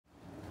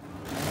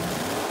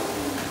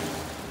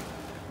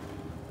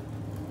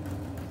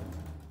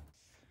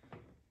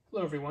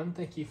Hello everyone,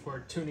 thank you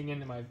for tuning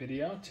into my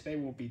video. Today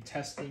we'll be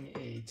testing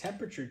a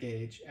temperature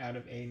gauge out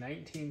of a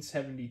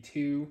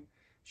 1972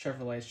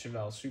 Chevrolet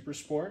Chevelle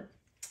Super-Sport.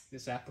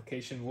 This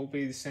application will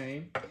be the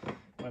same,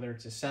 whether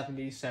it's a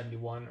 70,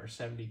 71, or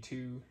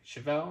 72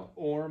 Chevelle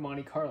or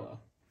Monte Carlo.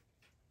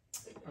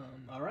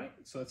 Alright,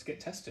 so let's get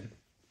tested.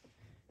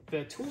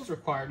 The tools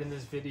required in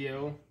this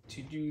video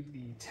to do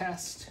the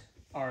test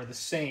are the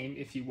same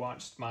if you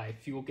watched my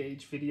fuel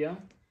gauge video.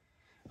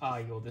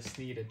 You'll just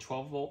need a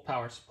 12-volt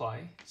power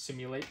supply,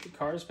 simulate the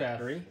car's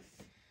battery,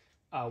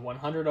 a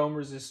 100 ohm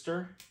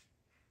resistor,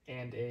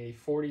 and a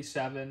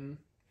 47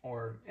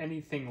 or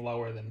anything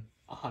lower than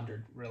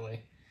 100 really,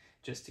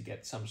 just to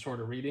get some sort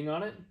of reading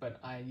on it, but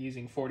I'm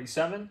using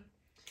 47,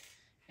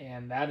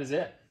 and that is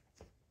it.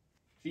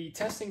 The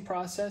testing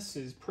process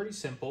is pretty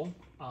simple.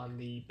 On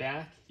the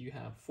back you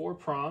have 4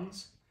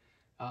 prongs.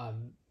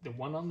 The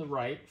one on the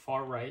right,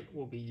 far right,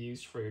 will be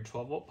used for your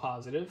 12-volt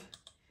positive.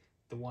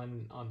 The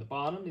one on the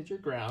bottom is your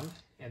ground,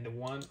 and the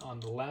one on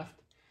the left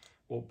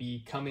will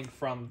be coming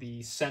from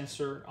the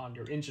sensor on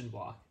your engine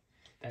block.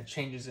 That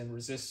changes in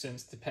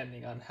resistance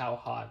depending on how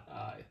hot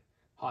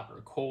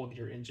or cold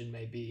your engine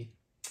may be.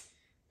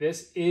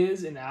 This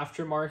is an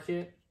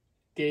aftermarket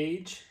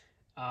gauge.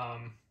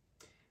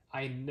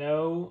 I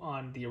know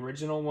on the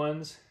original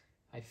ones,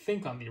 I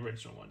think on the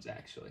original ones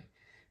actually,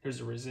 there's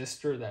a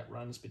resistor that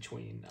runs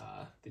between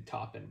the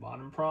top and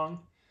bottom prong,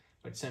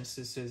 but since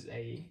this is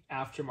a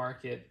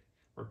aftermarket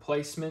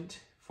replacement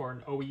for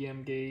an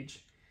OEM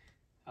gauge,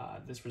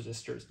 this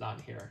resistor is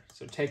not here.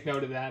 So take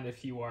note of that.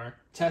 If you are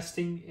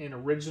testing an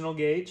original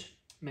gauge,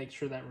 make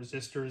sure that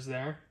resistor is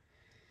there,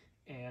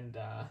 and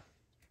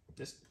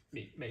just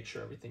make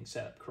sure everything's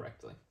set up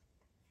correctly.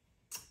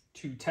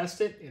 To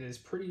test it, it is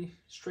pretty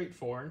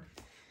straightforward.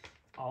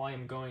 All I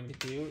am going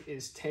to do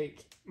is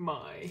take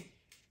my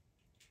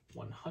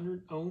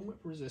 100 ohm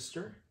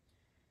resistor,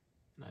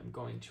 and I'm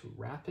going to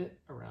wrap it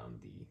around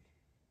the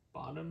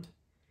bottom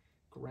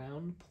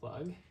ground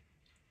plug,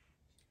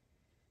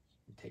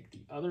 and take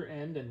the other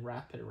end and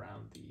wrap it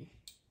around the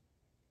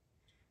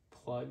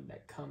plug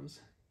that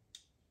comes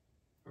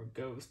or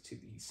goes to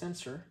the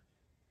sensor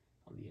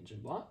on the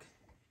engine block.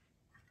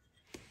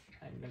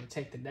 I'm going to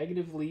take the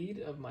negative lead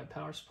of my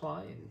power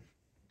supply and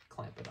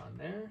clamp it on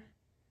there,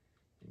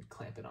 and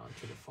clamp it on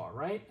to the far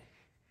right.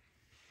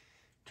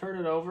 Turn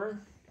it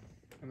over,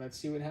 and let's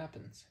see what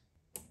happens.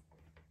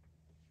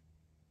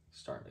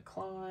 Starting to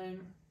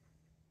climb.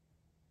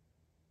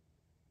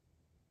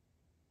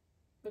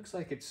 Looks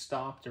like it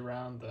stopped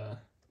around the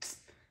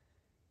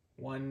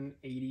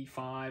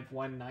 185,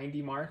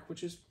 190 mark,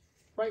 which is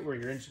right where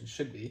your engine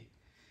should be.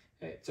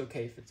 It's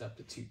okay if it's up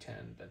to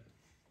 210, but it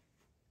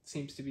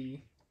seems to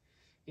be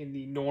in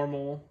the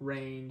normal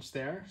range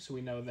there, so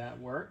we know that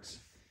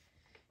works.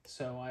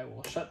 So I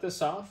will shut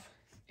this off,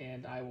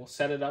 and I will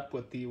set it up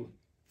with the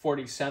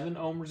 47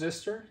 ohm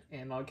resistor,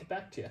 and I'll get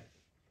back to you.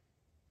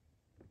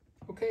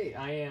 Okay,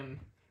 I am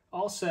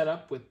all set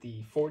up with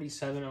the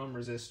 47 ohm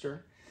resistor.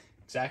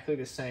 Exactly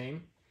the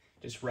same.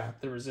 Just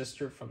wrap the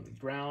resistor from the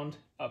ground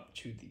up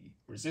to the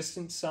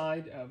resistance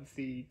side of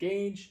the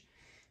gauge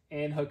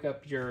and hook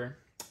up your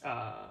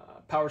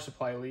power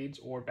supply leads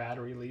or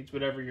battery leads,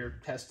 whatever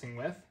you're testing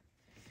with.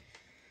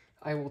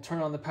 I will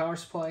turn on the power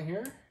supply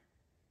here.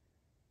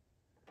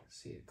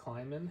 See it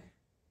climbing.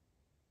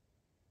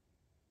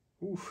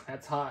 Ooh,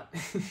 that's hot.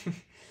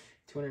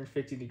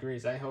 250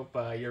 degrees. I hope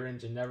your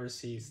engine never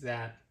sees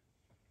that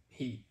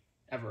heat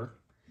ever.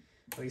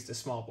 At least a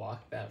small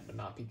block, that would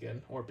not be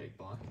good, or big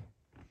block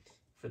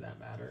for that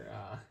matter.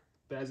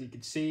 But as you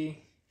can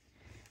see,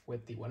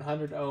 with the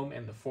 100 ohm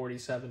and the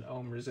 47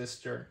 ohm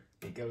resistor,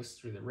 it goes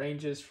through the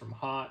ranges from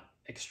hot,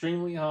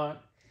 extremely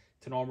hot,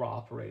 to normal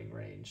operating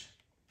range.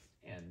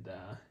 And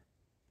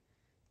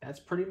that's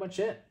pretty much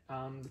it.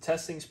 The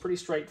testing is pretty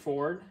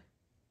straightforward.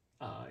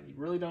 You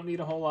really don't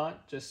need a whole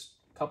lot, just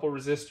a couple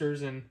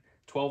resistors and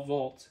 12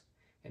 volts,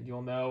 and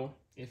you'll know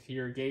if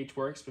your gauge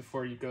works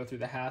before you go through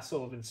the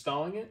hassle of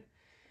installing it.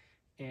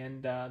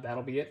 And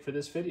that'll be it for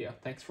this video.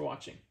 Thanks for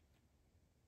watching.